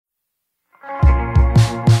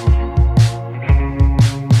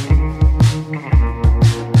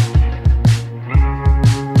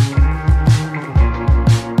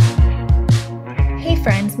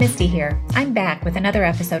here. I'm back with another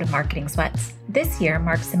episode of Marketing Sweats. This year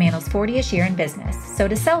marks Simantel's 40th year in business, so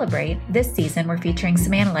to celebrate, this season we're featuring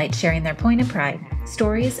Simantelites sharing their point of pride,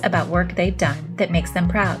 stories about work they've done that makes them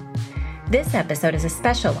proud. This episode is a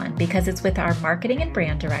special one because it's with our marketing and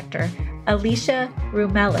brand director, Alicia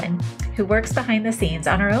Rumelen, who works behind the scenes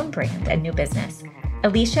on her own brand and new business.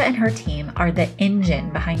 Alicia and her team are the engine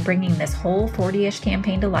behind bringing this whole 40-ish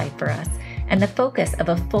campaign to life for us, and the focus of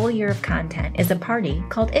a full year of content is a party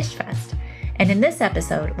called Ishfest. And in this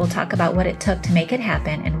episode, we'll talk about what it took to make it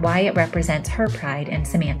happen and why it represents her pride in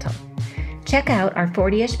Simantel. Check out our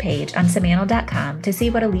 40ish page on Simantel.com to see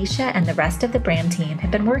what Alicia and the rest of the brand team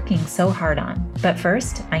have been working so hard on. But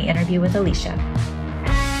first, my interview with Alicia.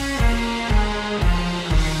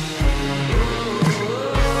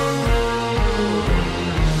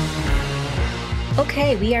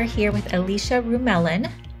 Okay, we are here with Alicia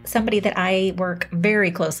Rumelen, somebody that I work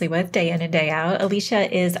very closely with day in and day out.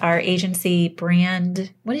 Alicia is our agency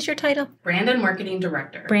brand, what is your title? Brand and Marketing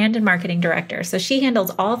Director. Brand and Marketing Director. So she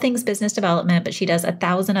handles all things business development, but she does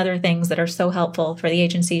 1,000 other things that are so helpful for the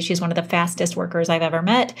agency. She's one of the fastest workers I've ever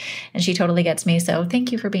met, and she totally gets me. So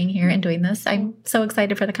thank you for being here and doing this. I'm so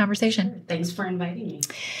excited for the conversation. Thanks for inviting me.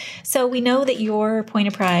 So we know that your point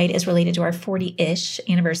of pride is related to our 40-ish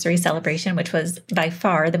anniversary celebration, which was by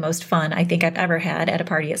far the most fun I think I've ever had at a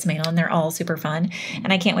party at Simantel, and they're all super fun.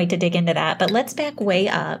 And I can't wait to dig into that. But let's back way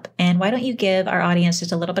up. And why don't you give our audience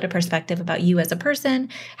just a little bit of perspective about you as a person,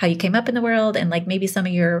 how you came up in the world, and like maybe some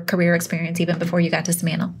of your career experience even before you got to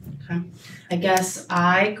Simantel. Okay. I guess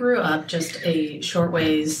I grew up just a short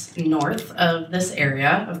ways north of this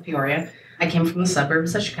area of Peoria. I came from the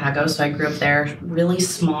suburbs of Chicago, so I grew up there. Really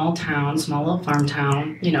small town, small little farm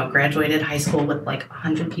town. You know, graduated high school with like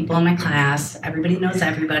 100 people in my class. Everybody knows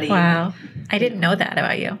everybody. Wow. I didn't know that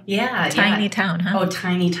about you. Yeah. Tiny town, huh? Oh,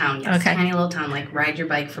 tiny town. Yes. Okay. Tiny little town. Like ride your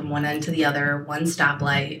bike from one end to the other, one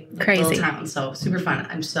stoplight. Crazy. Little town. So super fun.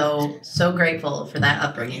 I'm so grateful for that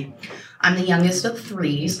upbringing. I'm the youngest of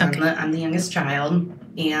three, so okay. I'm the youngest child.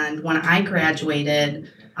 And when I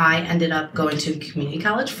graduated, I ended up going to community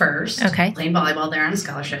college first. Okay. Playing volleyball there on a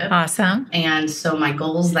scholarship. Awesome. And so my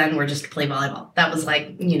goals then were just to play volleyball. That was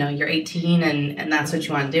like, you know, you're 18 and that's what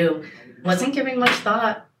you want to do. Wasn't giving much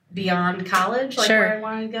thought beyond college, like sure. where I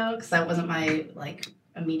wanted to go, because that wasn't my like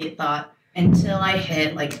immediate thought until I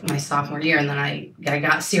hit like my sophomore year. And then I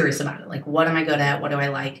got serious about it. Like, what am I good at? What do I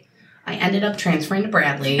like? I ended up transferring to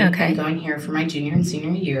Bradley and going here for my junior and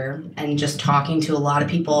senior year and just talking to a lot of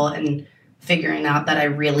people and figuring out that I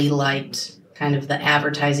really liked kind of the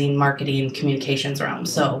advertising, marketing, communications realm.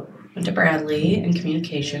 So went to Bradley in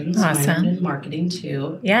communications. Awesome. And marketing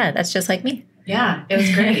too. Yeah, that's just like me. Yeah, it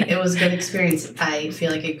was great. It was a good experience. I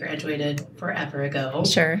feel like I graduated forever ago.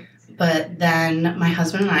 Sure. But then my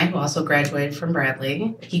husband and I, who also graduated from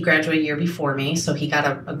Bradley, he graduated a year before me, so he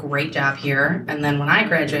got a great job here. And then when I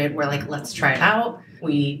graduated, we're like, let's try it out.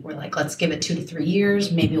 We were like, let's give it 2 to 3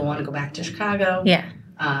 years. Maybe we'll want to go back to Chicago. Yeah.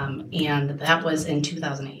 And that was in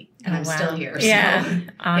 2008. And I'm still here. So, yeah.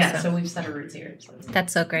 Awesome. Yeah, so we've set our roots here. So.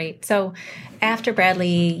 That's so great. So after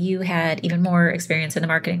Bradley, you had even more experience in the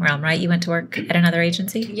marketing realm, right? You went to work at another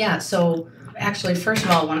agency? Yeah. So actually, first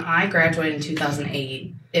of all, when I graduated in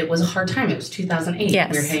 2008, it was a hard time. It was 2008.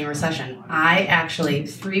 Yes. We were hitting a recession. I actually,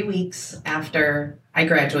 3 weeks after I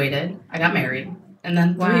graduated, I got married. And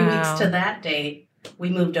then 3 weeks to that date, we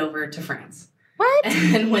moved over to France. What?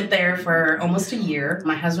 And went there for almost a year.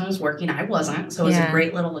 My husband was working. I wasn't. So it was a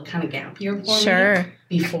great little kind of gap year for me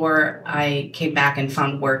before I came back and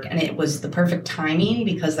found work. And it was the perfect timing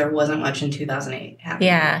because there wasn't much in 2008 happening.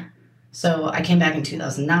 Yeah. So I came back in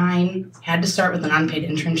 2009, had to start with an unpaid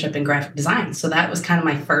internship in graphic design. So that was kind of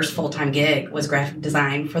my first full-time gig was graphic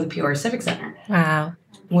design for the Peoria Civic Center. Wow.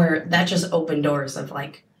 Where that just opened doors of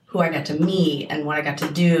like who I got to meet and what I got to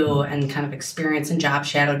do and kind of experience and job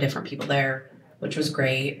shadow different people there, which was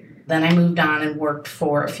great. Then I moved on and worked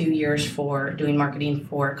for a few years for doing marketing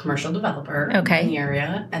for a commercial developer in the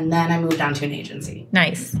area. And then I moved on to an agency.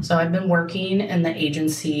 Nice. So I've been working in the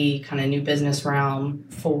agency kind of new business realm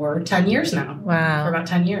for 10 years now. Wow. For about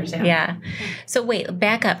 10 years, yeah. Yeah. So wait,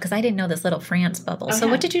 back up, because I didn't know this little France bubble. Oh, so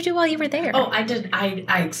yeah. what did you do while you were there? Oh, I did. I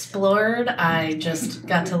explored. I just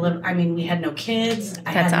got to live. I mean, we had no kids.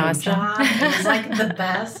 I had no job. It was like the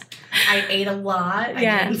best. I ate a lot. I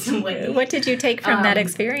gained some weight. What did you take from that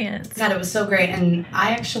experience? God, it was so great. And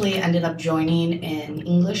I actually ended up joining an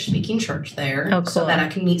English-speaking church there. Oh, cool. So that I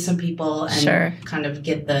can meet some people and kind of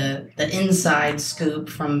get the inside scoop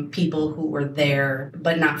from people who were there,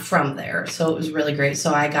 but not from there. So it was really great.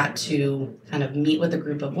 So I got to kind of meet with a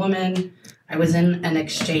group of women. I was in an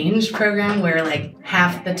exchange program where like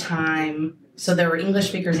half the time So there were English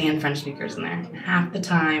speakers and French speakers in there. And half the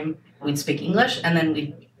time we'd speak English, and then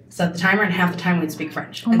we'd set the timer, and half the time we'd speak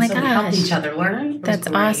French. Oh my gosh. We helped each other learn. That's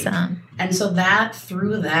awesome. And so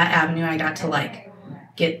through that avenue, I got to like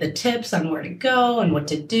get the tips on where to go and what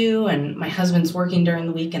to do. And my husband's working during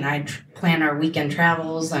the week, and I'd plan our weekend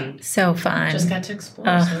travels, and so fun. Just got to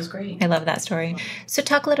explore. So it was great. I love that story. So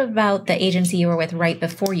talk a little about the agency you were with right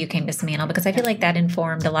before you came to Simantel, because I feel like that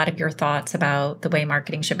informed a lot of your thoughts about the way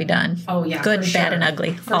marketing should be done. Oh yeah, good, bad, and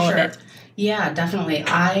ugly, all of it. Yeah, definitely.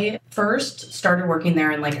 I first started working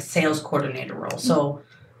there in like a sales coordinator role. So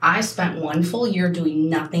I spent 1 full year doing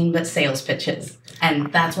nothing but sales pitches.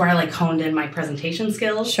 And that's where I like honed in my presentation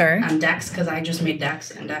skills on decks, because I just made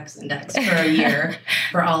decks and decks and decks for a year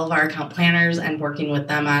for all of our account planners and working with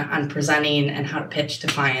them on presenting and how to pitch to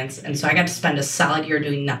clients. And so I got to spend a solid year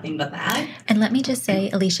doing nothing but that. And let me just say,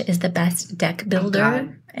 Alicia is the best deck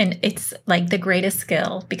builder. And it's like the greatest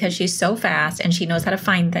skill because she's so fast and she knows how to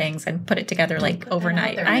find things and put it together like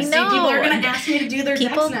overnight. I know. People are going to ask me to do their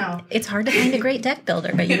decks now. It's hard to find a great deck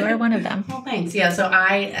builder, but you are one of them. Well, thanks. Yeah. So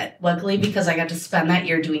I, luckily, because I got to spend that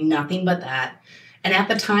year doing nothing but that. And at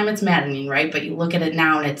the time, it's maddening, right? But you look at it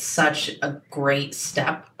now and it's such a great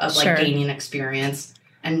step of like gaining experience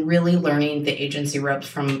and really learning the agency ropes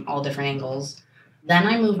from all different angles. Then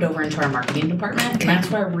I moved over into our marketing department, and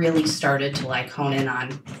that's where I really started to like hone in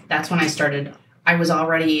on. That's when I was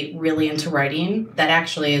already really into writing. That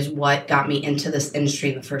actually is what got me into this industry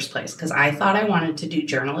in the first place, because I thought I wanted to do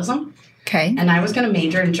journalism. Okay. And I was going to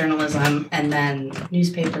major in journalism, and then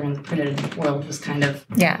newspaper and the printed world was kind of,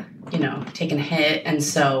 taking a hit. And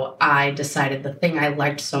so I decided the thing I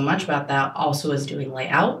liked so much about that also was doing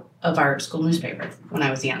layout of our school newspaper when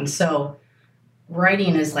I was young. So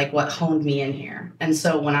writing is like what honed me in here. And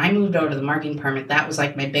so when I moved over to the marketing department, that was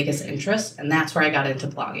like my biggest interest. And that's where I got into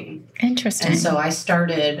blogging. Interesting. And so I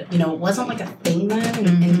started, it wasn't like a thing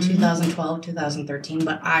then in 2012, 2013,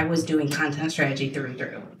 but I was doing content strategy through and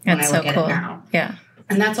through when I look at it now. Yeah.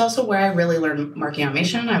 And that's also where I really learned marketing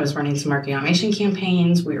automation. I was running some marketing automation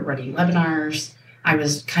campaigns. We were running webinars. I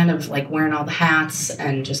was kind of like wearing all the hats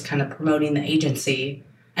and just kind of promoting the agency.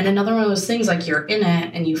 And another one of those things, like you're in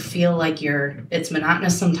it and you feel like it's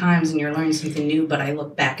monotonous sometimes and you're learning something new, but I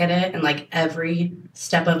look back at it and like every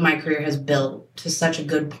step of my career has built to such a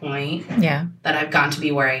good point that I've gotten to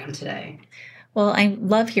be where I am today. Well, I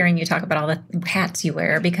love hearing you talk about all the hats you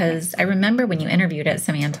wear, because I remember when you interviewed at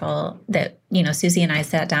Simantel that, Susie and I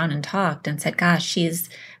sat down and talked and said, gosh, she's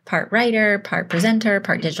part writer, part presenter,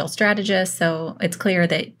 part digital strategist. So it's clear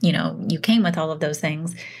that, you came with all of those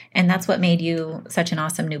things. And that's what made you such an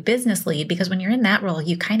awesome new business lead, because when you're in that role,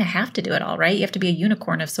 you kind of have to do it all, right? You have to be a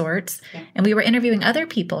unicorn of sorts. Yeah. And we were interviewing other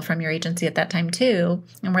people from your agency at that time too.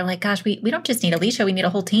 And we're like, gosh, we don't just need Alicia, we need a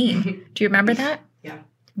whole team. Do you remember that?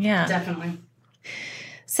 Yeah, definitely.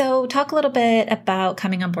 So talk a little bit about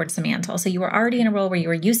coming on board Simantel. So you were already in a role where you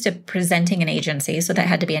were used to presenting an agency, so that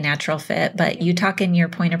had to be a natural fit. But you talk in your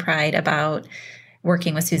point of pride about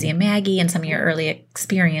working with Susie and Maggie and some of your early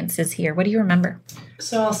experiences here. What do you remember?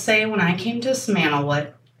 So I'll say when I came to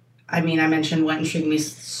Simantel, I mentioned what intrigued me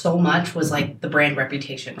so much was like the brand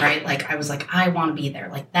reputation, right? Like I was like, I want to be there.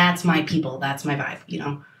 Like that's my people, that's my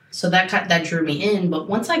vibe, So that drew me in. But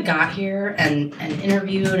once I got here and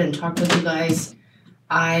interviewed and talked with you guys,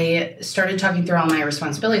 I started talking through all my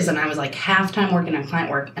responsibilities, and I was like half time working on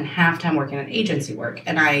client work and half time working on agency work.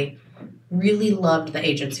 And I really loved the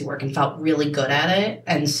agency work and felt really good at it.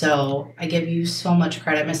 And so I give you so much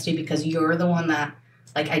credit, Misty, because you're the one that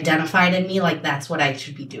like identified in me, like that's what I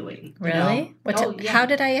should be doing. Really? How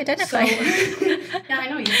did I identify? Yeah, I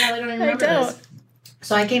know. You probably don't even remember this.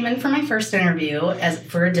 So I came in for my first interview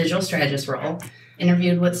for a digital strategist role,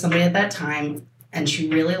 interviewed with somebody at that time, and she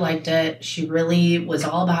really liked it. She really was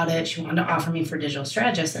all about it. She wanted to offer me for digital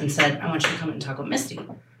strategist and said, I want you to come and talk with Misty.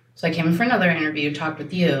 So I came in for another interview, talked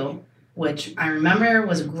with you, which I remember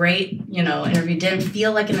was a great, interview. Didn't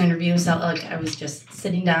feel like an interview. Felt like I was just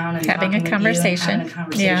sitting down and having a conversation.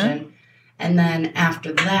 Yeah. And then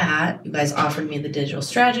after that, you guys offered me the digital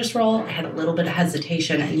strategist role. I had a little bit of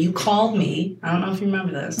hesitation, and you called me. I don't know if you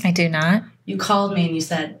remember this. I do not. You called me and you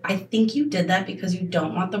said, I think you did that because you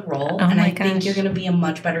don't want the role. And I think you're going to be a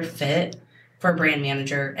much better fit for a brand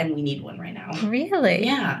manager, and we need one right now. Really?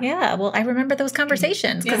 Yeah. Yeah. Well, I remember those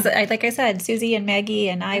conversations because, like I said, Susie and Maggie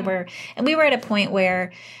and I were, and we were at a point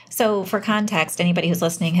where, so for context, anybody who's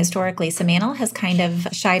listening, historically, Simantel has kind of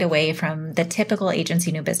shied away from the typical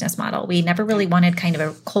agency new business model. We never really wanted kind of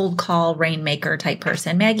a cold call rainmaker type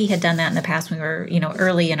person. Maggie had done that in the past when we were,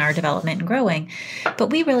 early in our development and growing,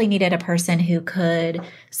 but we really needed a person who could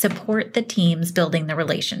support the teams building the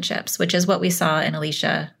relationships, which is what we saw in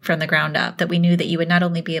Alicia from the ground up, that we knew that you would not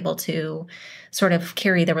only be able to sort of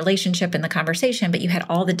carry the relationship and the conversation, but you had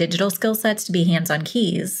all the digital skill sets to be hands-on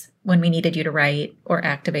keys when we needed you to write or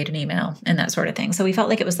activate an email and that sort of thing. So we felt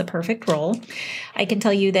like it was the perfect role. I can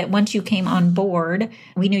tell you that once you came on board,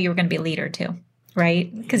 we knew you were going to be a leader too,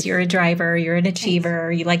 right? Because you're a driver, you're an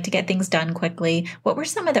achiever, you like to get things done quickly. What were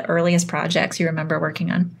some of the earliest projects you remember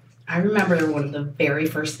working on? I remember one of the very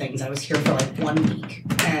first things. I was here for like 1 week,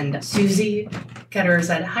 and Susie Ketterer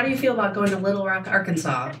said, "How do you feel about going to Little Rock,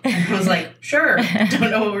 Arkansas?" And I was like, "Sure,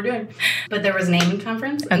 don't know what we're doing." But there was an Eamon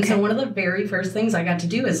conference, and so one of the very first things I got to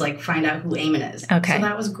do is like find out who Eamon is. Okay. So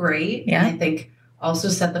that was great. Yeah. And I think also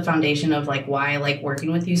set the foundation of like why I like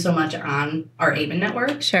working with you so much on our Eamon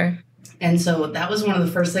network. Sure. And so that was one of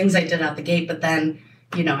the first things I did out the gate, but then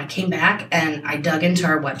I came back and I dug into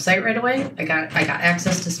our website right away. I got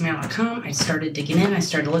access to Simantel.com. I started digging in. I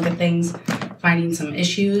started to look at things, finding some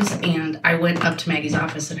issues, and I went up to Maggie's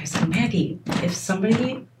office and I said, "Maggie, if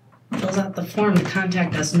somebody fills out the form to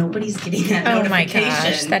contact us, nobody's getting that notification." Oh my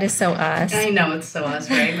gosh, that is so us. I know, it's so us,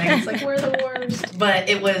 right? Maggie's like, "We're the worst." But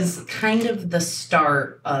it was kind of the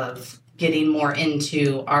start of getting more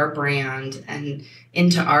into our brand and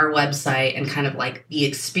into our website and kind of like the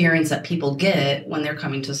experience that people get when they're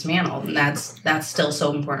coming to Simantel. And that's still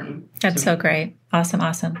so important. That's so great.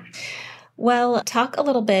 Awesome. Well, talk a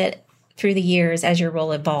little bit through the years as your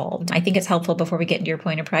role evolved. I think it's helpful before we get into your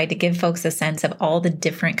point of pride to give folks a sense of all the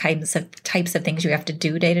different types of things you have to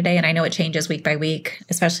do day to day. And I know it changes week by week,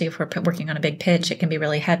 especially if we're working on a big pitch, it can be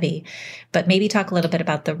really heavy. But maybe talk a little bit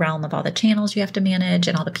about the realm of all the channels you have to manage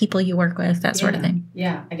and all the people you work with, that sort of thing.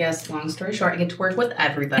 Yeah, I guess long story short, I get to work with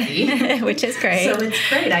everybody. Which is great. So it's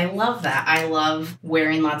great. I love that. I love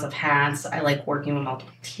wearing lots of hats. I like working with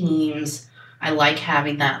multiple teams. I like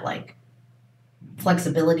having that like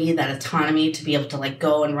flexibility, that autonomy to be able to like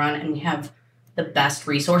go and run, and we have the best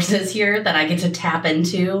resources here that I get to tap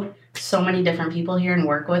into. So many different people here and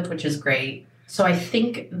work with, which is great. So I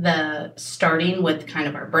think the starting with kind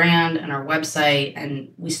of our brand and our website,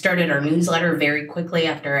 and we started our newsletter very quickly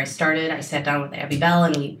after I started. I sat down with Abby Bell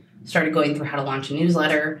and we started going through how to launch a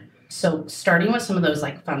newsletter. So starting with some of those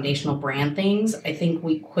like foundational brand things, I think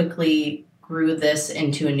we quickly grew this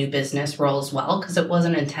into a new business role as well, because it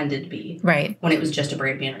wasn't intended to be right when it was just a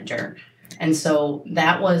brand manager. And so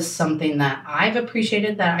that was something that I've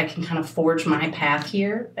appreciated, that I can kind of forge my path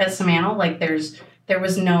here at Simantel. Like there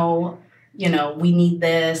was no, we need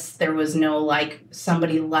this. There was no like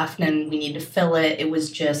somebody left and we need to fill it. It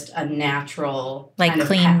was just a natural like kind of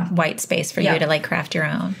clean path. White space for you to like craft your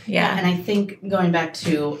own. Yeah. And I think going back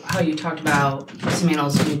to how you talked about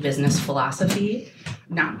Simantel's new business philosophy,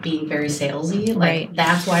 not being very salesy, like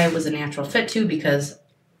that's why it was a natural fit too, because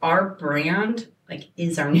our brand like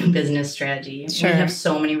is our new business strategy. Sure. We have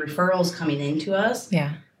so many referrals coming into us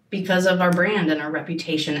because of our brand and our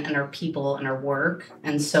reputation and our people and our work.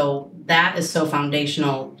 And so that is so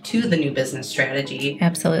foundational to the new business strategy.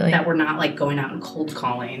 Absolutely. That we're not like going out and cold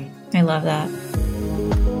calling. I love that.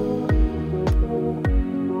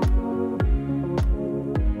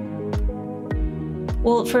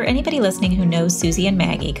 Well, for anybody listening who knows Susie and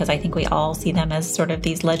Maggie, because I think we all see them as sort of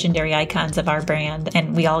these legendary icons of our brand,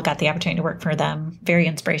 and we all got the opportunity to work for them, very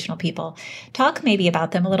inspirational people. Talk maybe about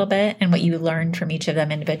them a little bit and what you learned from each of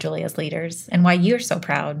them individually as leaders, and why you're so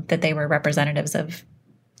proud that they were representatives of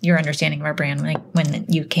your understanding of our brand when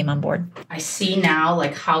you came on board. I see now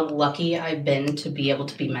like how lucky I've been to be able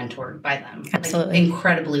to be mentored by them. Absolutely. Like,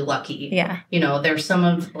 incredibly lucky. Yeah. They're some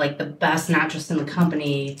of like the best, not just in the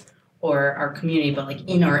company or our community, but like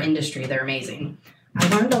in our industry. They're amazing. I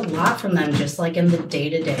learned a lot from them, just like in the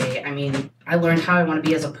day-to-day. I mean, I learned how I want to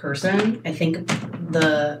be as a person. I think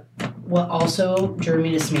what also drew me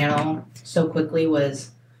to Simantel so quickly was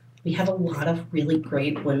we have a lot of really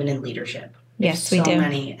great women in leadership. Yes, we do. So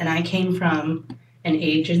many. And I came from an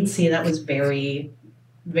agency that was very,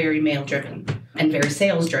 very male-driven and very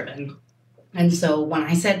sales-driven. And so when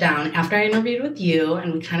I sat down, after I interviewed with you,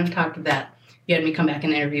 and we kind of talked about that, you had me come back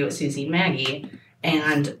and interview with Susie and Maggie.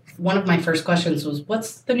 And one of my first questions was,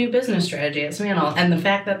 what's the new business strategy at Simantel? And the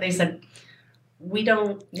fact that they said, we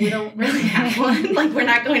don't really have one. Like, we're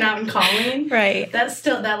not going out and calling. Right.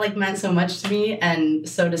 That like meant so much to me. And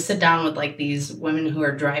so to sit down with like these women who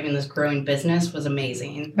are driving this growing business was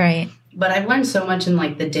amazing. Right. But I've learned so much in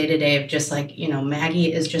like the day-to-day of just like, you know,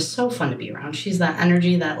 Maggie is just so fun to be around. She's that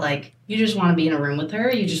energy that like, you just want to be in a room with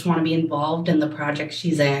her. You just want to be involved in the project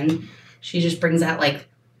she's in. She just brings that like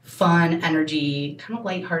fun energy, kind of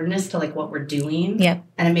lightheartedness to like what we're doing. Yep.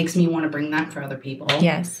 And it makes me want to bring that for other people.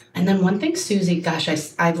 Yes. And then one thing, Susie, gosh,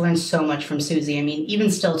 I've learned so much from Susie. I mean,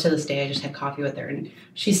 even still to this day, I just had coffee with her and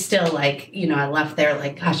she's still like, you know, I left there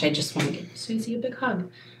like, gosh, I just want to give Susie a big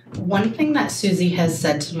hug. One thing that Susie has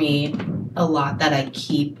said to me a lot that I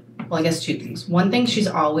keep, well, I guess two things. One thing she's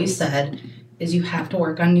always said is you have to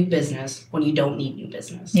work on new business when you don't need new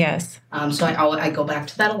business. Yes. So I go back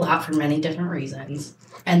to that a lot for many different reasons.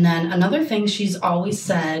 And then another thing she's always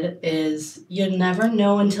said is you never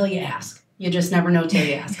know until you ask. You just never know till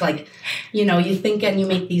you ask. Like, you know, you think and you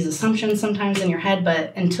make these assumptions sometimes in your head,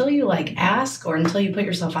 but until you like ask or until you put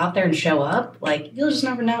yourself out there and show up, like you'll just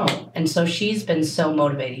never know. And so she's been so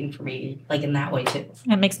motivating for me, like in that way too.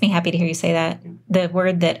 It makes me happy to hear you say that. The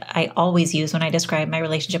word that I always use when I describe my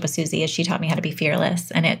relationship with Susie is she taught me how to be fearless.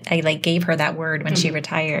 And I like gave her that word when she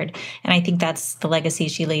retired. And I think that's the legacy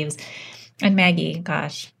she leaves. And Maggie,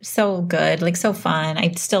 gosh, so good, like so fun. I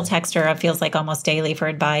still text her, it feels like almost daily for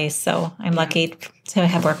advice. So I'm lucky to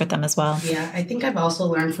have worked with them as well. Yeah, I think I've also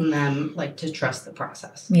learned from them, like, to trust the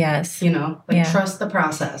process. Yes. You know, like trust the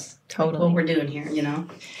process. Totally. Like what we're doing here, you know?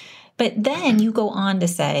 But then you go on to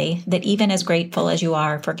say that even as grateful as you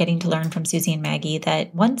are for getting to learn from Susie and Maggie,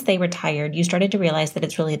 that once they retired, you started to realize that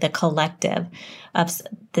it's really the collective of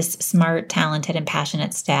this smart, talented, and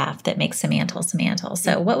passionate staff that makes Samantle.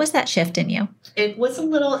 So what was that shift in you? It was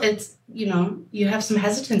it's, you know, you have some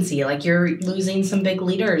hesitancy. Like you're losing some big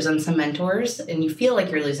leaders and some mentors, and you feel like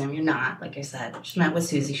you're losing them. You're not. Like I said, just met with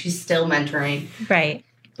Susie. She's still mentoring. Right.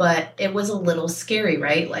 But it was a little scary,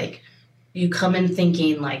 right? Like, you come in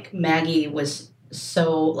thinking, like, Maggie was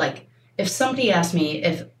so, like, if somebody asked me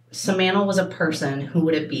if Samantle was a person, who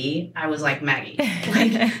would it be? I was like, Maggie.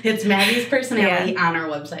 Like, it's Maggie's personality on our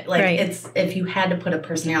website. Like, it's, if you had to put a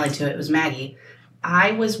personality to it, it was Maggie.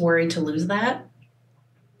 I was worried to lose that.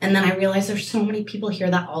 And then I realized there's so many people here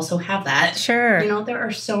that also have that. Sure. You know, there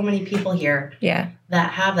are so many people here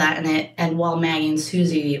that have that. And while Maggie and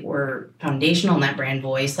Susie were foundational in that brand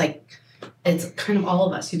voice, like, it's kind of all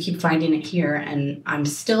of us who keep finding it here. And I'm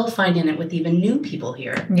still finding it with even new people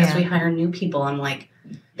here. As we hire new people, I'm like,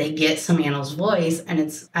 they get Samantle's voice.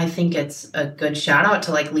 And I think it's a good shout out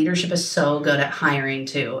to, like, leadership is so good at hiring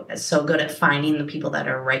too. It's so good at finding the people that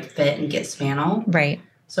are right fit and get Samantle. Right.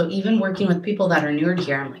 So even working with people that are newer to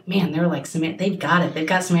here, I'm like, man, they're like, they've got it. They've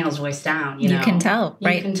got Samantle's voice down. You know? You can tell.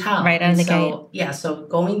 You can tell. Right out of the gate. Yeah. So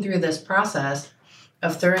going through this process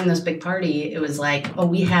of throwing this big party, it was like, oh,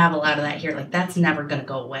 we have a lot of that here. Like, that's never going to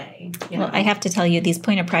go away. Well, I have to tell you, these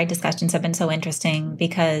point of pride discussions have been so interesting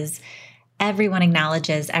because everyone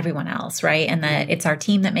acknowledges everyone else, right? And that it's our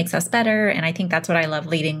team that makes us better. And I think that's what I love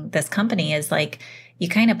leading this company is, like, you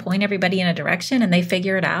kind of point everybody in a direction and they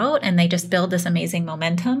figure it out and they just build this amazing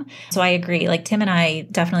momentum. So I agree. Like, Tim and I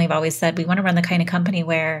definitely have always said we want to run the kind of company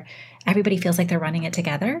where everybody feels like they're running it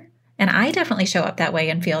together. And I definitely show up that way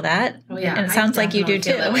and feel that. Oh, yeah. And it sounds like you do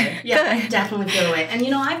too. Yeah, I definitely feel that way. And, you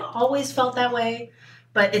know, I've always felt that way.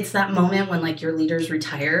 But it's that moment when, like, your leaders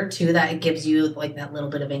retire too, that it gives you, like, that little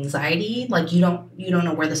bit of anxiety. Like, you don't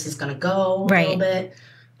know where this is going to go a little bit.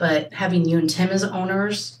 But having you and Tim as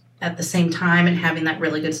owners at the same time and having that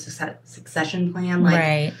really good succession plan,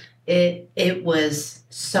 like, it was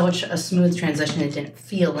such a smooth transition. It didn't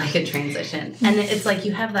feel like a transition. And it's like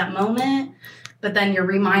you have that moment, but then you're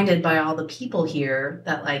reminded by all the people here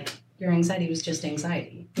that, like, your anxiety was just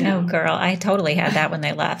anxiety. You know? Oh, girl, I totally had that when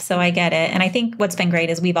they left. So I get it. And I think what's been great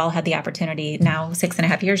is we've all had the opportunity now,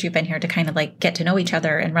 6.5 years you've been here, to kind of, like, get to know each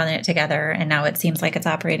other and run it together. And now it seems like it's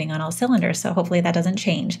operating on all cylinders. So hopefully that doesn't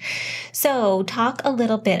change. So talk a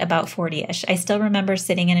little bit about 40-ish. I still remember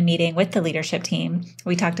sitting in a meeting with the leadership team.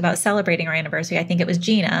 We talked about celebrating our anniversary. I think it was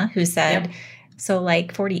Gina who said, so,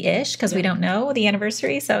 like, 40-ish, because we don't know the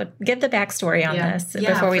anniversary. So give the backstory on this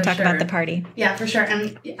before we talk about the party. Yeah, for sure.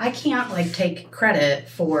 And I can't, like, take credit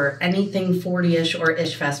for anything 40-ish or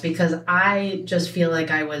Ish Fest because I just feel like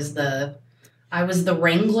I was the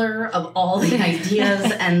wrangler of all the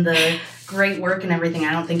ideas and the great work and everything.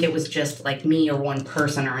 I don't think it was just, like, me or one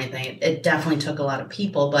person or anything. It definitely took a lot of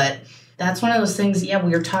people. But that's one of those things, we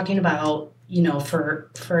were talking about, you know, for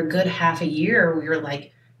a good half a year, we were like,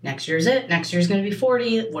 next year's it. Next year's going to be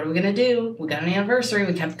 40. What are we going to do? We got an anniversary.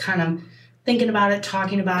 We kept kind of thinking about it,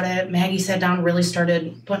 talking about it. Maggie sat down, really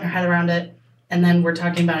started putting her head around it. And then we're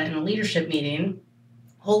talking about it in a leadership meeting.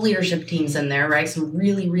 Whole leadership team's in there, right? Some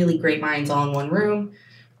really, really great minds all in one room.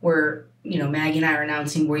 We're, Maggie and I are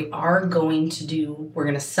announcing we're going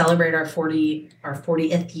to celebrate our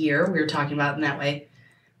 40th year. We were talking about it in that way.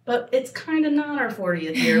 But it's kind of not our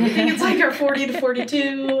 40th year. We think it's like our 40 to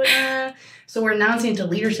 42. So we're announcing it to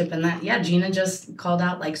leadership, and Gina just called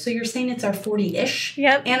out, like, so you're saying it's our 40-ish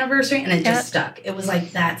anniversary? And it just stuck. It was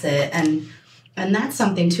like, that's it. And that's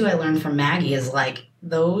something, too, I learned from Maggie is, like,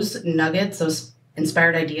 those nuggets, those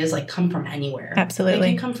inspired ideas, like, come from anywhere. Absolutely. They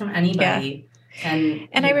can come from anybody. Yeah.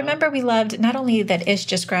 And I remember we loved not only that Ish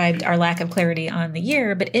described our lack of clarity on the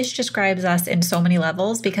year, but Ish describes us in so many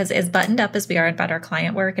levels, because as buttoned up as we are about our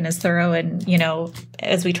client work and as thorough and,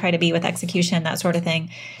 as we try to be with execution, that sort of thing,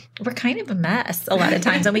 we're kind of a mess a lot of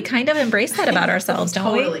times. And we kind of embrace that about ourselves,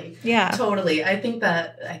 don't we? Yeah. Totally. I think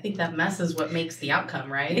that mess is what makes the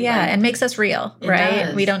outcome, right? Yeah, and makes us real, right?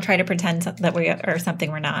 Does. We don't try to pretend that we are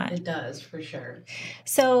something we're not. It does, for sure.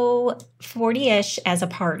 So 40-ish as a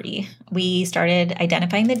party, we started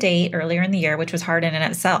identifying the date earlier in the year, which was hard in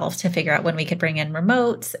and itself to figure out when we could bring in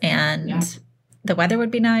remotes and the weather would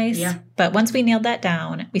be nice. Yeah. But once we nailed that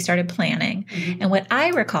down, we started planning. Mm-hmm. And what I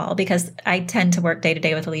recall, because I tend to work day to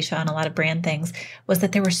day with Alicia on a lot of brand things, was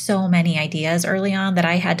that there were so many ideas early on that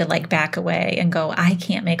I had to back away and go, I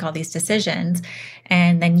can't make all these decisions.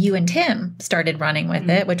 And then you and Tim started running with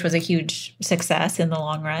it, which was a huge success in the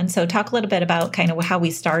long run. So talk a little bit about kind of how we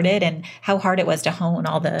started and how hard it was to hone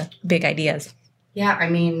all the big ideas. Yeah, I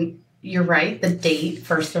mean, you're right. The date,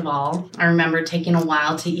 first of all, I remember taking a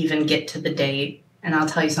while to even get to the date. And I'll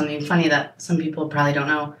tell you something funny that some people probably don't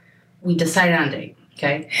know. We decided on a date,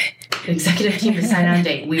 okay? The executive team decided on a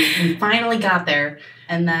date. We finally got there.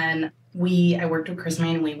 And then I worked with Chris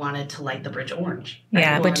Main, and we wanted to light the bridge orange.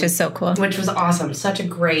 Yeah, which is so cool. Which was awesome. Such a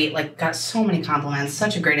great, got so many compliments.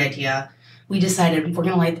 Such a great idea. We decided we're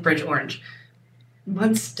going to light the bridge orange.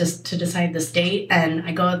 Once just to decide this date, and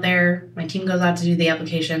I go out there, my team goes out to do the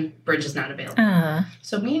application, bridge is not available.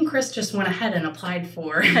 So me and Chris just went ahead and applied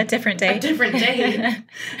for a different date. And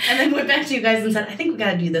then went back to you guys and said, I think we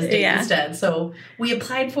got to do this date instead. So we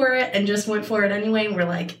applied for it and just went for it anyway. And we're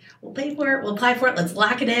like, we'll pay for it, we'll apply for it, let's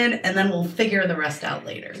lock it in, and then we'll figure the rest out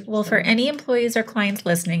later. Well, for any employees or clients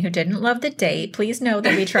listening who didn't love the date, please know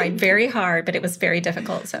that we tried very hard, but it was very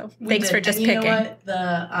difficult. So thanks for just picking. You know what?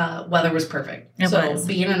 The weather was perfect. So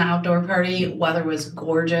being an outdoor party, weather was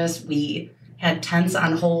gorgeous. We had tents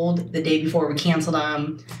on hold the day before we canceled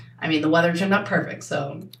them. I mean, the weather turned out perfect.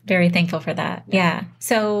 So very thankful for that. Yeah.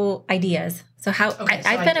 So ideas. So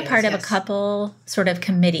I've been a part of a couple sort of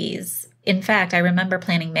committees. In fact, I remember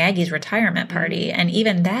planning Maggie's retirement party, and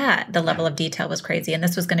even that, the level of detail was crazy. And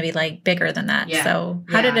this was going to be bigger than that. Yeah. So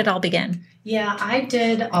how did it all begin? Yeah, I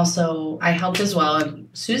did also. I helped as well at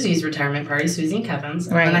Susie's retirement party, Susie and Kevin's.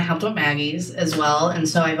 And then I helped with Maggie's as well. And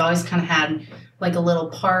so I've always kind of had a little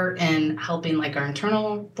part in helping our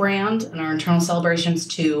internal brand and our internal celebrations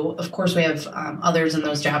too. Of course, we have others in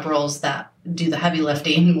those job roles that do the heavy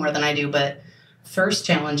lifting more than I do. But first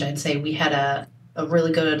challenge, I'd say we had a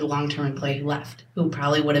really good long-term employee who left, who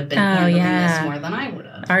probably would have been handling this more than I would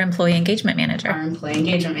have. Our employee engagement manager.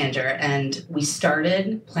 And we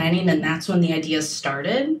started planning, and that's when the ideas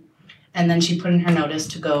started. And then she put in her notice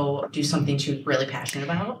to go do something she was really passionate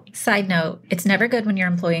about. Side note, it's never good when your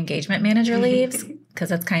employee engagement manager leaves, because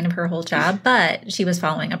that's kind of her whole job, but she was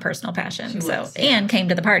following a personal passion. And came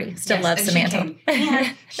to the party. Still loves Samantha.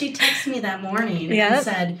 And she texted me that morning and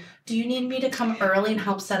said, do you need me to come early and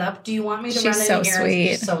help set up? Do you want me to run any errands?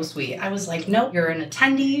 She's so sweet. I was like, nope, you're an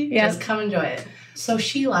attendee. Just come enjoy it. So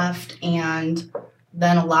she left, and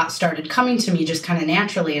then a lot started coming to me just kind of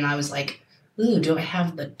naturally, and I was like, ooh, do I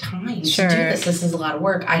have the time to do this? This is a lot of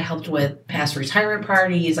work. I helped with past retirement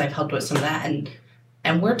parties. I've helped with some of that,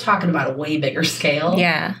 and we're talking about a way bigger scale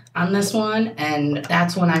on this one. And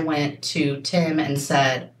that's when I went to Tim and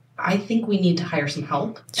said, I think we need to hire some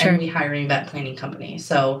help. And we hired an event planning company.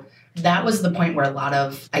 So that was the point where a lot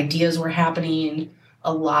of ideas were happening.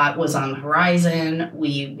 A lot was on the horizon.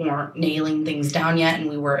 We weren't nailing things down yet. And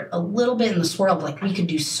we were a little bit in the swirl of we could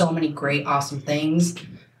do so many great, awesome things.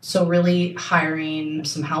 So really hiring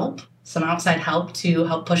some help, some outside help to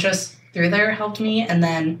help push us through there helped me. And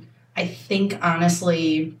then I think,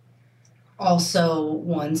 honestly, also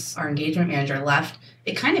once our engagement manager left,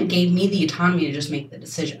 it kind of gave me the autonomy to just make the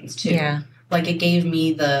decisions too. Yeah. It gave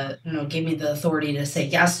me the authority to say,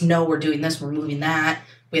 yes, no, we're doing this, we're moving that.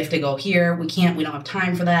 We have to go here. We don't have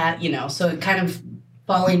time for that, So it kind of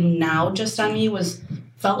falling now just on me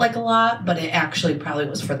felt like a lot, but it actually probably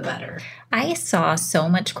was for the better. I saw so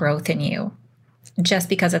much growth in you just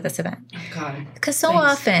because of this event. Oh, God. Because so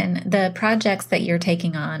often the projects that you're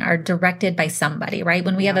taking on are directed by somebody, right?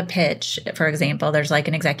 When we have a pitch, for example, there's like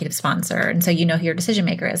an executive sponsor. And so you know who your decision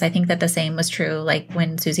maker is. I think that the same was true like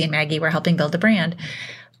when Susie and Maggie were helping build the brand.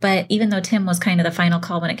 But even though Tim was kind of the final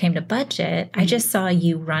call when it came to budget, I just saw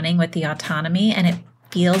you running with the autonomy, and it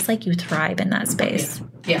feels like you thrive in that space.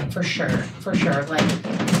 Yeah, for sure. For sure.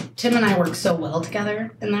 Like, Tim and I work so well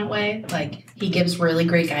together in that way. Like, he gives really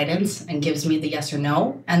great guidance and gives me the yes or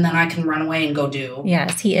no, and then I can run away and go do.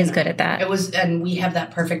 Yes, he is good at that. And we have that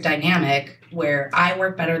perfect dynamic where I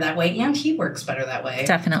work better that way and he works better that way.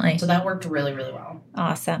 Definitely. So that worked really, really well.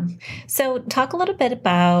 Awesome. So talk a little bit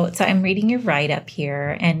about, so I'm reading your write-up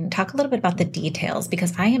here, and talk a little bit about the details,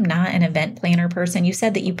 because I am not an event planner person. You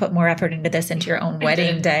said that you put more effort into this into your own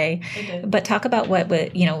wedding day. I did. But talk about what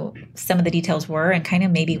some of the details were, and kind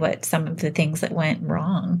of maybe what some of the things that went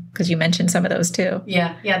wrong, because you mentioned some of those too.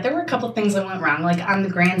 Yeah. There were a couple of things that went wrong. Like, on the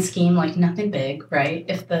grand scheme, like, nothing big, right?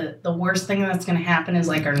 If the worst thing that's going to happen is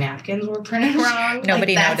like our napkins were printed wrong.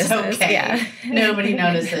 Nobody like, that's notices. Okay. Yeah. Nobody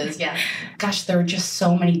notices. Yeah. Gosh, there were just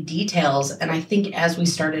so many details. And I think as we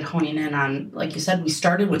started honing in on, like you said, we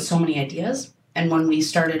started with so many ideas. And when we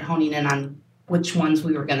started honing in on which ones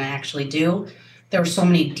we were going to actually do, there were so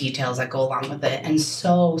many details that go along with it. And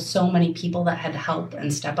so many people that had to help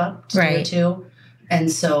and step up to do it too.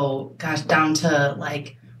 And so, gosh, down to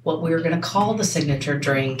like what we were going to call the signature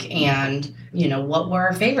drink and, what were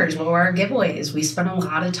our favors, what were our giveaways. We spent a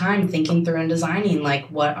lot of time thinking through and designing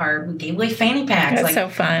like we gave away fanny packs. That's like, so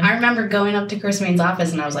fun. I remember going up to Chris Main's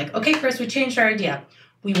office and I was like, okay, Chris, we changed our idea.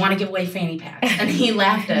 We want to give away fanny packs. And he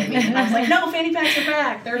laughed at me. And I was like, no, fanny packs are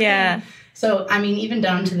back. They're yeah. So, I mean, even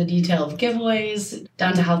down to the detail of giveaways,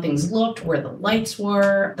 down to how things looked, where the lights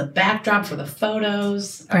were, the backdrop for the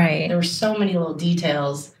photos. Right. There were so many little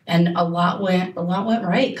details, and a lot went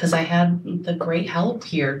right because I had the great help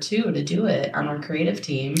here too to do it on our creative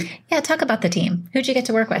team. Yeah, talk about the team. Who'd you get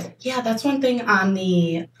to work with? Yeah, that's one thing on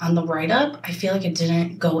the write-up. I feel like it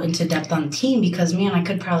didn't go into depth on the team because, man, I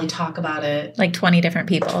could probably talk about it. Like 20 different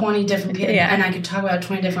people. 20 different people. Yeah. And I could talk about it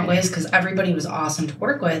 20 different ways because everybody was awesome to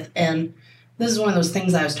work with. And this is one of those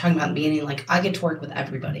things I was talking about in the beginning. Like, I get to work with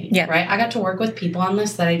everybody. Yeah. Right? I got to work with people on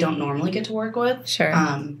this that I don't normally get to work with. Sure.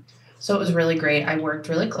 So it was really great. I worked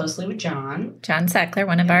really closely with John. John Sackler,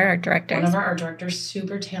 one of our art directors. One of our art directors,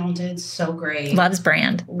 super talented, so great. Loves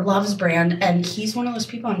brand. And he's one of those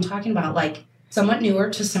people I'm talking about, like, somewhat newer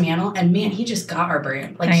to Simantel, and man, he just got our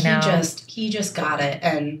brand. Like, I know. he just got it.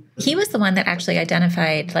 And he was the one that actually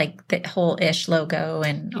identified like the whole Ish logo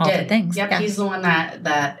and all the things. Yep, yeah. He's the one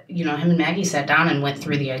that him and Maggie sat down and went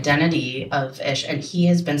through the identity of Ish, and he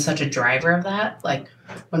has been such a driver of that. Like,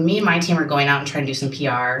 when me and my team are going out and trying to do some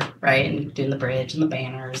PR, right, and doing the bridge and the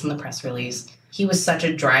banners and the press release, he was such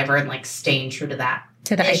a driver and like staying true to that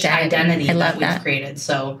identity that we've created.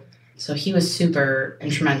 So he was super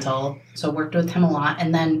instrumental. So worked with him a lot.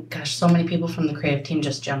 And then, gosh, so many people from the creative team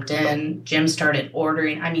just jumped in. Jim started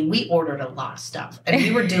ordering. I mean, we ordered a lot of stuff. And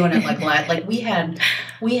we were doing it like we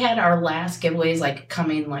had our last giveaways like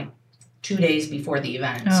coming like 2 days before the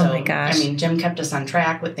event. Oh, my gosh. I mean, Jim kept us on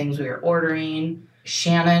track with things we were ordering.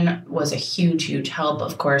 Shannon was a huge, huge help,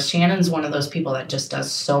 of course. Shannon's one of those people that just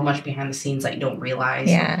does so much behind the scenes that you don't realize.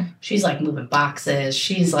 Yeah. She's like moving boxes.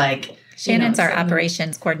 She's like... Shannon's our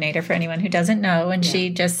operations coordinator for anyone who doesn't know, and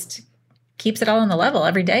she just keeps it all on the level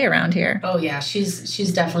every day around here. Oh, yeah.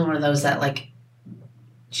 She's definitely one of those that, like,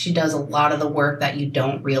 she does a lot of the work that you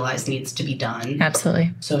don't realize needs to be done.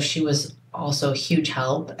 Absolutely. So she was also a huge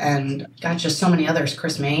help, and got just so many others.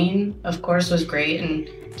 Chris Main, of course, was great and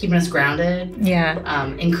keeping us grounded. Yeah.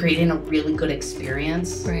 And creating a really good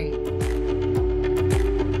experience. Right.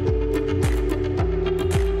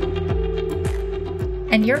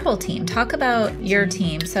 And your whole team, talk about your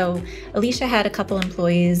team. So Alicia had a couple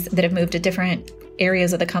employees that have moved to different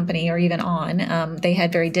areas of the company or even on. They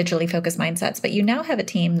had very digitally focused mindsets, but you now have a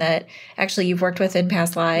team that actually you've worked with in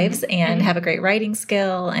past lives and have a great writing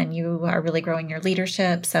skill, and you are really growing your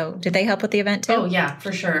leadership. So did they help with the event too? Oh, yeah,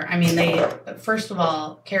 for sure. I mean, first of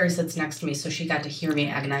all, Carrie sits next to me, so she got to hear me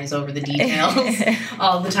agonize over the details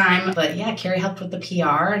all the time. But yeah, Carrie helped with the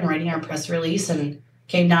PR and writing our press release, and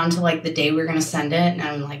came down to like the day we were going to send it, and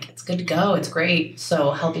I'm like, it's good to go. It's great.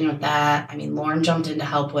 So helping with that. I mean, Lauren jumped in to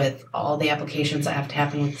help with all the applications that have to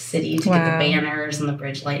happen with the city to get the banners and the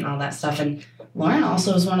bridge light and all that stuff. And Lauren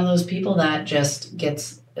also is one of those people that just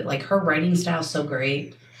gets, like, her writing style is so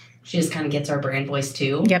great. She just kind of gets our brand voice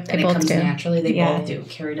too. Yep, and it comes naturally. They both do.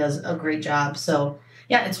 Carrie does a great job. So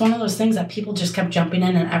yeah, it's one of those things that people just kept jumping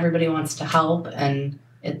in, and everybody wants to help. And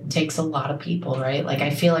it takes a lot of people, right? Like,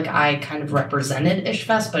 I feel like I kind of represented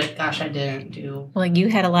Ishfest, but gosh, I didn't do. Well, you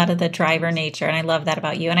had a lot of the driver nature, and I love that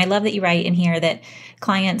about you. And I love that you write in here that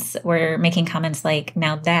clients were making comments like,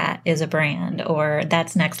 now that is a brand, or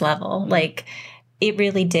that's next level. Like, it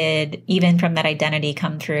really did, even from that identity,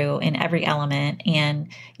 come through in every element. And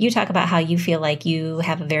you talk about how you feel like you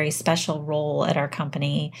have a very special role at our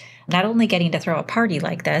company, not only getting to throw a party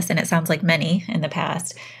like this, and it sounds like many in the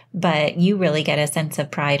past, but you really get a sense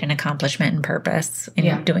of pride and accomplishment and purpose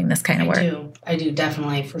in doing this kind of work. I do,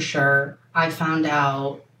 definitely, for sure. I found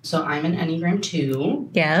out, so I'm an Enneagram 2,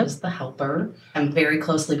 which is the helper. I'm very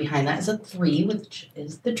closely behind that is a 3, which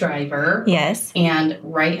is the driver. Yes. And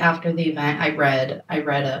right after the event, I read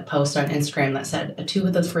a post on Instagram that said a 2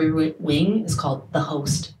 with a 3 wing is called the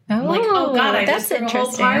host. Oh, I'm like, oh God, I that's just threw a whole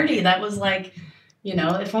interesting. party. That was like, you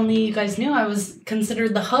know, if only you guys knew I was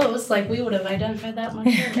considered the host, like we would have identified that much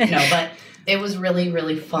better. No, but it was really,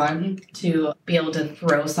 really fun to be able to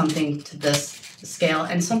throw something to this scale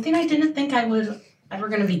and something I didn't think I was ever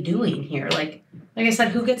going to be doing here. Like I said,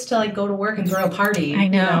 who gets to like go to work and throw a party? I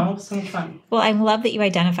know. You know? So much fun. Well, I love that you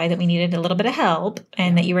identified that we needed a little bit of help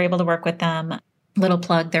and that you were able to work with them. Little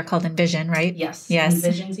plug, they're called Envision, right? Yes.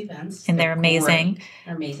 Envision's events. And they're amazing. Great.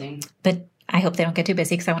 They're amazing. But I hope they don't get too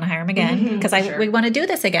busy because I want to hire them again because we want to do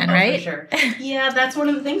this again, right? For sure. Yeah, that's one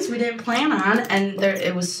of the things we didn't plan on. And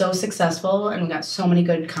it was so successful. And we got so many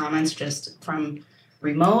good comments just from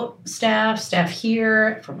remote staff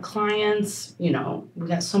here, from clients. You know, we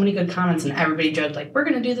got so many good comments and everybody joked like, we're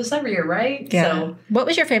going to do this every year, right? Yeah. So, what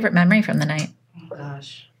was your favorite memory from the night? Oh,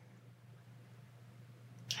 gosh.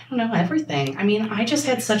 I don't know, everything. I mean, I just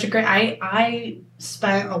had such a great... I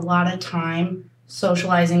spent a lot of time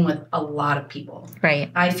socializing with a lot of people.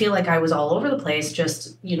 Right. I feel like I was all over the place,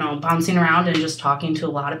 just, you know, bouncing around and just talking to a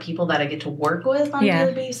lot of people that I get to work with on a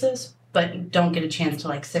daily basis, but don't get a chance to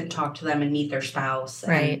like sit and talk to them and meet their spouse.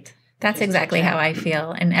 Right. That's exactly how I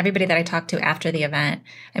feel. And everybody that I talked to after the event,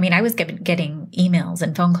 I mean, I was getting emails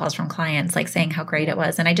and phone calls from clients like saying how great it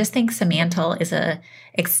was. And I just think Samantle is a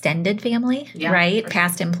extended family, right?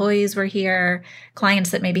 Past employees were here, clients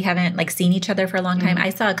that maybe haven't like seen each other for a long time. I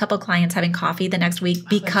saw a couple clients having coffee the next week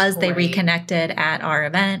because they reconnected at our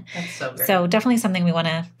event. That's so great. So definitely something we want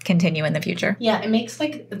to continue in the future. Yeah, it makes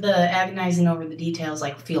like the agonizing over the details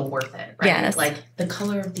like feel worth it, right? Yes. Like the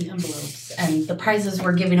color of the envelopes and the prizes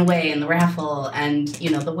we're giving away and the raffle and, you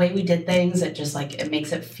know, the way we did things, it just like, it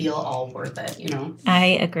makes it feel all worth it, you know? I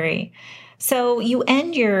agree. So you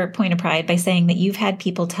end your point of pride by saying that you've had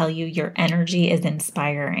people tell you your energy is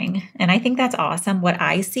inspiring. And I think that's awesome. What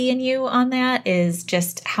I see in you on that is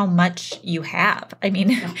just how much you have. I mean,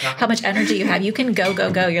 how much energy you have. You can go.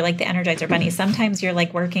 You're like the Energizer Bunny. Sometimes you're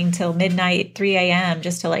like working till midnight, 3 a.m.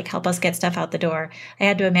 just to like help us get stuff out the door. I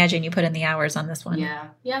had to imagine you put in the hours on this one.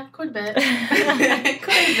 Yeah, quite a bit.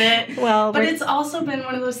 Quite a bit. Well, but it's also been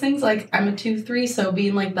one of those things like I'm a 2-3, so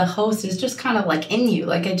being like the host is just kind of like in you.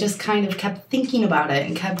 Like I just kind of kept thinking about it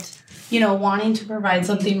and kept, you know, wanting to provide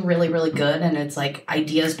something really, really good. And it's like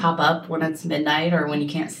ideas pop up when it's midnight or when you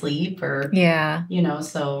can't sleep or, you know,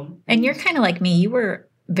 so. And you're kind of like me. You were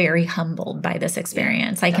very humbled by this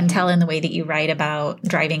experience. I can tell in the way that you write about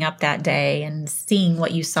driving up that day and seeing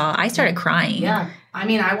what you saw. I started crying. Yeah. I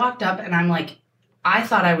mean, I walked up and I'm like, I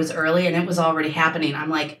thought I was early and it was already happening. I'm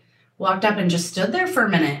like, walked up and just stood there for a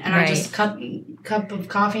minute and I just cup of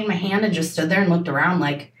coffee in my hand and just stood there and looked around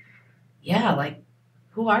like, yeah, like,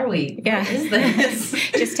 who are we? Yeah. What is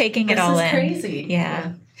this? Just taking it all in. This is crazy.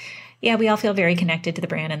 Yeah, we all feel very connected to the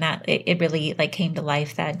brand and that it really like came to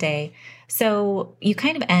life that day. So you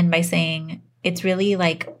kind of end by saying it's really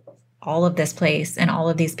like all of this place and all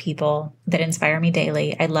of these people that inspire me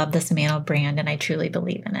daily. I love the Samantle brand and I truly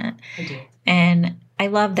believe in it. I do. And I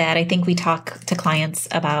love that. I think we talk to clients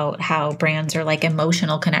about how brands are like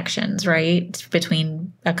emotional connections, right?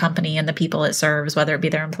 Between a company and the people it serves, whether it be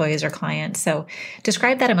their employees or clients. So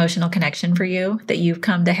describe that emotional connection for you that you've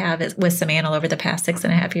come to have with Samantle over the past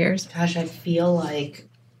 6.5 years. Gosh, I feel like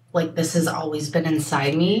this has always been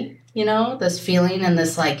inside me, you know, this feeling and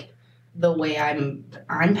this like the way I'm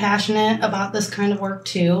passionate about this kind of work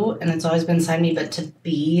too. And it's always been inside me, but to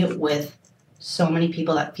be with so many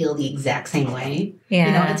people that feel the exact same way. Yeah.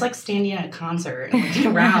 You know, it's like standing at a concert and looking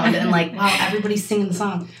around and like, wow, everybody's singing the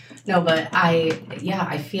song. No, but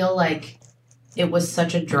I feel like it was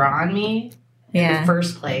such a draw on me in the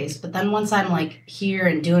first place. But then once I'm like here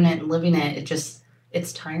and doing it and living it,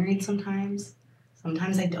 it's tiring sometimes.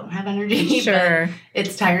 Sometimes I don't have energy. Sure.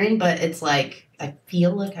 It's tiring, but it's like, I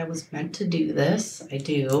feel like I was meant to do this. I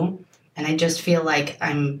do. And I just feel like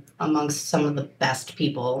I'm amongst some of the best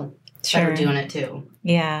people that are doing it too.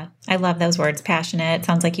 Yeah. I love those words. Passionate.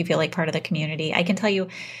 Sounds like you feel like part of the community. I can tell you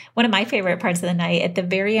one of my favorite parts of the night, at the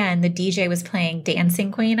very end, the DJ was playing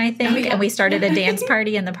Dancing Queen, I think. Oh, yeah. And we started a dance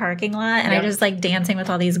party in the parking lot. And I just like dancing with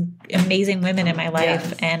all these amazing women in my life.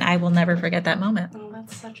 Yes. And I will never forget that moment. Oh,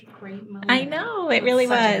 that's such a great moment. I know. It really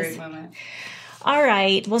was. Such a great moment. All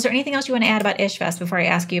right. Well, is there anything else you want to add about IshFest before I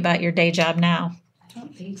ask you about your day job now? I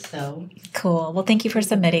don't think so. Cool. Well, thank you for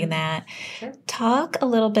submitting that. Sure. Talk a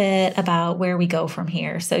little bit about where we go from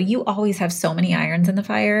here. So you always have so many irons in the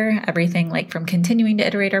fire, everything like from continuing to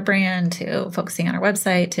iterate our brand to focusing on our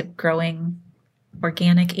website to growing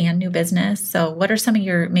organic and new business. So what are some of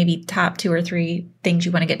your maybe top 2 or 3 things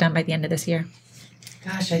you want to get done by the end of this year?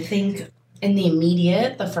 Gosh, I think in the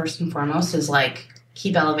immediate, the first and foremost is like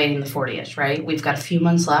keep elevating the 40-ish, right? We've got a few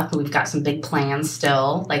months left, and we've got some big plans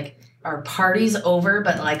still. Like, our party's over,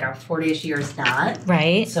 but like our 40-ish year is not.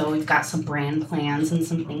 Right. So we've got some brand plans and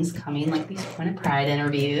some things coming, like these Point of Pride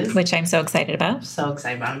interviews. Which I'm so excited about. So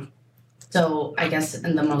excited about them. So I guess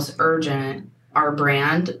in the most urgent, our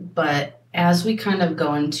brand. But as we kind of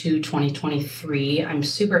go into 2023, I'm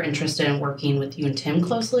super interested in working with you and Tim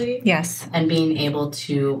closely. Yes. And being able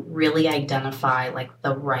to really identify like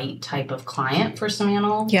the right type of client for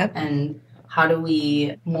Simantel. Yep. And how do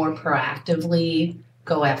we more proactively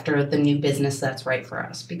go after the new business that's right for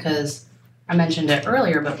us, because I mentioned it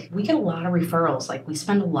earlier, but we get a lot of referrals. Like we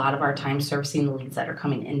spend a lot of our time servicing the leads that are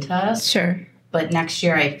coming into us. Sure. But next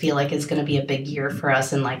year I feel like is going to be a big year for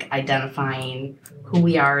us in like identifying who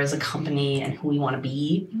we are as a company and who we want to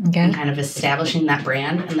be, and kind of establishing that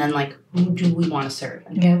brand, and then like who do we want to serve,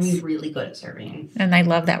 and who are we really good at serving. And I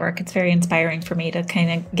love that work. It's very inspiring for me to kind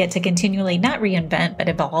of get to continually not reinvent but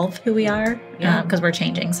evolve who we are, because we're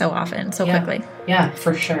changing so often, so quickly. Yeah,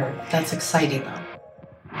 for sure. That's exciting though.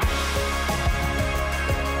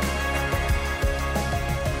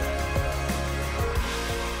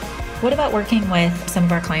 What about working with some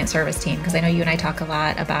of our client service team? Because I know you and I talk a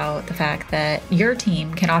lot about the fact that your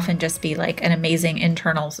team can often just be like an amazing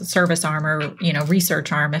internal service arm or,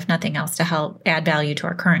 research arm, if nothing else, to help add value to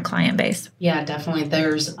our current client base. Yeah, definitely.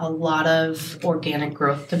 There's a lot of organic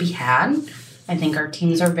growth to be had. I think our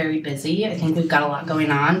teams are very busy. I think we've got a lot going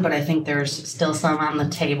on, but I think there's still some on the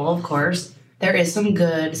table, of course. There is some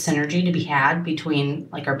good synergy to be had between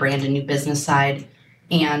like our brand and new business side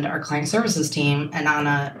and our client services team. And on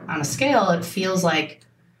a scale, it feels like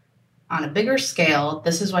on a bigger scale,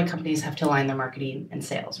 this is why companies have to align their marketing and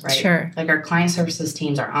sales, right? Sure. Like our client services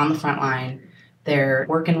teams are on the front line. They're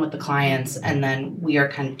working with the clients, and then we are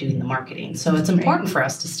kind of doing the marketing. So it's important for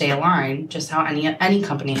us to stay aligned, just how any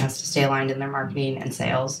company has to stay aligned in their marketing and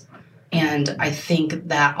sales. And I think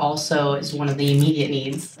that also is one of the immediate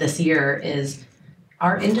needs this year is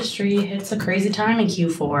our industry hits a crazy time in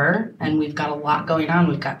Q4, and we've got a lot going on.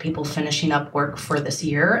 We've got people finishing up work for this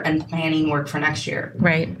year and planning work for next year.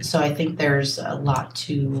 Right. So I think there's a lot of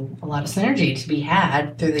synergy to be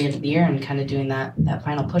had through the end of the year and kind of doing that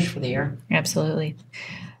final push for the year. Absolutely.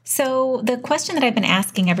 So the question that I've been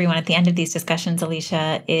asking everyone at the end of these discussions,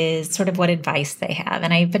 Alicia, is sort of what advice they have.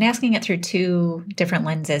 And I've been asking it through 2 different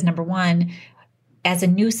lenses. Number one, as a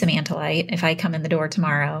new Simantelite, if I come in the door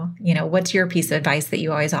tomorrow, what's your piece of advice that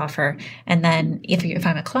you always offer? And then if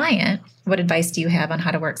I'm a client, what advice do you have on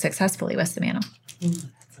how to work successfully with Simantel?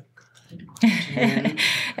 That's a good question.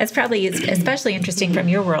 That's probably especially interesting from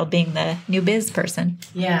your world, being the new biz person.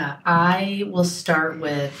 Yeah, I will start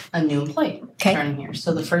with a new employee starting here.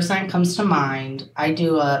 So the first thing that comes to mind, I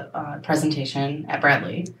do a presentation at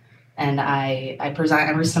Bradley, and I present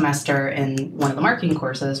every semester in one of the marketing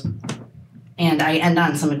courses. And I end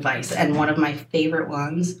on some advice. And one of my favorite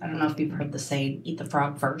ones, I don't know if you've heard the saying, eat the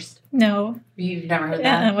frog first. No. You've never heard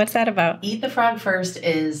that? What's that about? Eat the frog first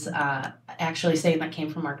is actually saying that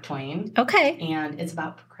came from Mark Twain. Okay. And it's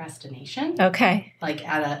about procrastination. Okay. Like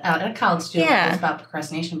at a college student, it's about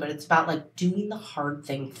procrastination, but it's about like doing the hard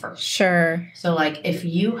thing first. Sure. So like if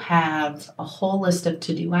you have a whole list of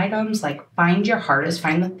to-do items, like find your hardest,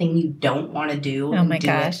 find the thing you don't want to do. Oh my do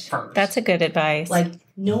gosh. it first. That's a good advice. Like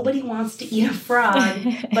nobody wants to eat a frog,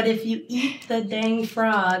 but if you eat the dang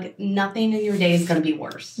frog, nothing in your day is going to be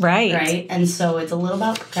worse. Right. Right. And so it's a little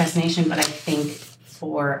about procrastination, but I think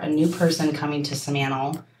for a new person coming to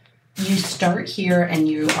Simantel, you start here and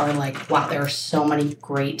you are like, wow, there are so many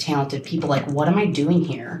great, talented people. Like, what am I doing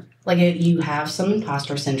here? Like, you have some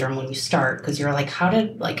imposter syndrome when you start because you're like,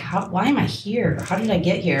 why am I here? How did I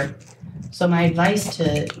get here? So my advice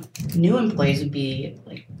to new employees would be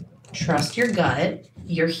like, trust your gut.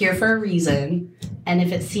 you're here for a reason. And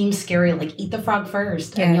if it seems scary, like eat the frog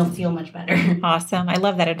first and you'll feel much better. Awesome. I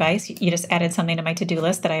love that advice. You just added something to my to-do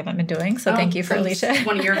list that I haven't been doing. So thank you for Alicia.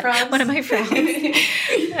 One of your frogs? One of my frogs.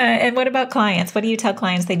 And what about clients? What do you tell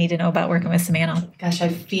clients they need to know about working with Simantel? Gosh, I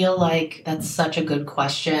feel like that's such a good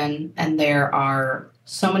question. And there are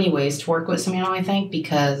so many ways to work with Simantel, I think,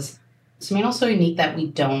 because Simantel's so unique that we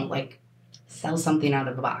don't like sell something out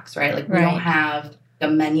of the box, right? Like we don't have a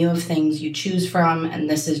menu of things you choose from, and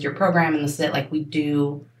this is your program, and this is it. Like we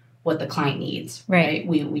do what the client needs, right?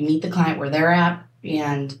 We meet the client where they're at,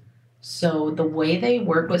 and so the way they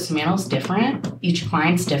work with Simantel is different. Each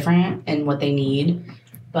client's different in what they need,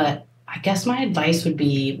 but I guess my advice would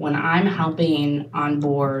be when I'm helping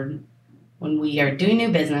onboard, when we are doing new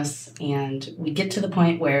business and we get to the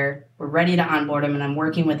point where we're ready to onboard them, and I'm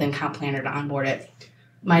working with an account planner to onboard it,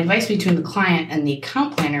 my advice between the client and the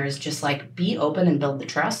account planner is just like be open and build the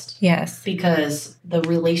trust. Yes. Because the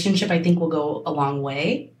relationship, I think, will go a long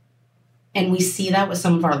way. And we see that with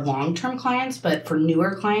some of our long-term clients, but for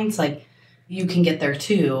newer clients, like you can get there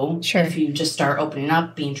too. Sure. If you just start opening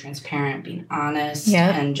up, being transparent, being honest,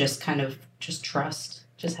 and just kind of just trust.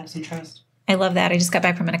 Just have some trust. I love that. I just got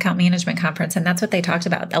back from an account management conference, and that's what they talked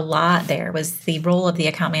about a lot there was the role of the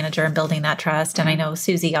account manager in building that trust. And I know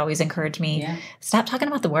Susie always encouraged me, stop talking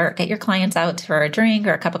about the work. Get your clients out for a drink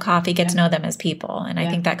or a cup of coffee. Get to know them as people. And I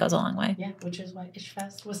think that goes a long way. Yeah, which is why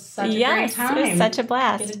IshFest was such a great time. It was such a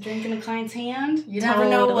blast. Get a drink in a client's hand. You never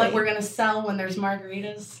know what we're going to sell when there's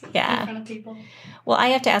margaritas in front of people. Well, I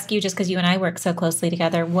have to ask you, just because you and I work so closely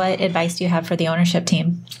together, what advice do you have for the ownership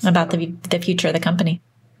team about the future of the company?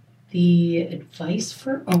 The advice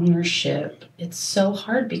for ownership, it's so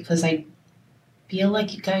hard because I feel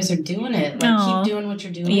like you guys are doing it. Like, keep doing what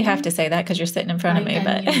you're doing. You have to say that because you're sitting in front of me.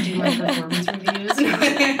 But you do my performance reviews.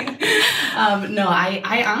 No,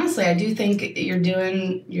 I honestly, I do think you're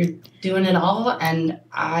doing it all. And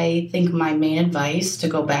I think my main advice, to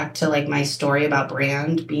go back to like my story about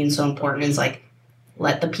brand being so important, is like,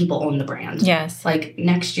 let the people own the brand. Yes. Like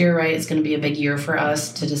next year, right, it's going to be a big year for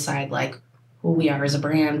us to decide like who we are as a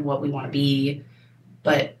brand, what we want to be.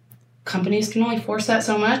 But companies can only force that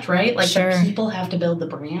so much, right? Like the people have to build the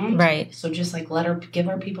brand. Right. So just like give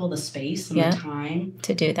our people the space and the time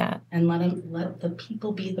to do that. And let the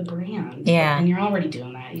people be the brand. Yeah. And you're already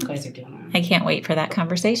doing that. You guys are doing that. I can't wait for that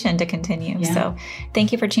conversation to continue. Yeah. So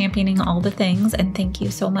thank you for championing all the things. And thank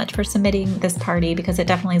you so much for submitting this party, because it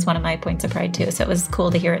definitely is one of my points of pride too. So it was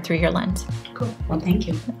cool to hear it through your lens. Cool. Well, thank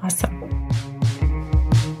you. Awesome.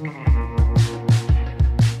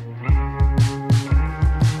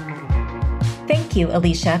 Thank you,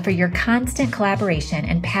 Alicia, for your constant collaboration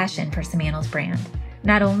and passion for Simantel's brand.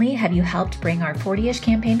 Not only have you helped bring our 40-ish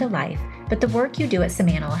campaign to life, but the work you do at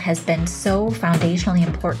Simantel has been so foundationally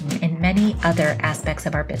important in many other aspects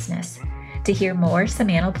of our business. To hear more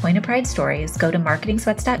Simantel Point of Pride stories, go to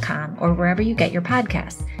marketingsweats.com or wherever you get your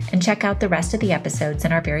podcasts and check out the rest of the episodes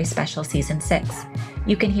in our very special Season 6.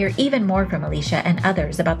 You can hear even more from Alicia and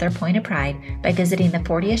others about their Point of Pride by visiting the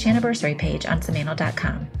 40th anniversary page on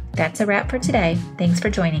Simantel.com. That's a wrap for today. Thanks for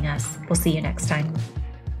joining us. We'll see you next time.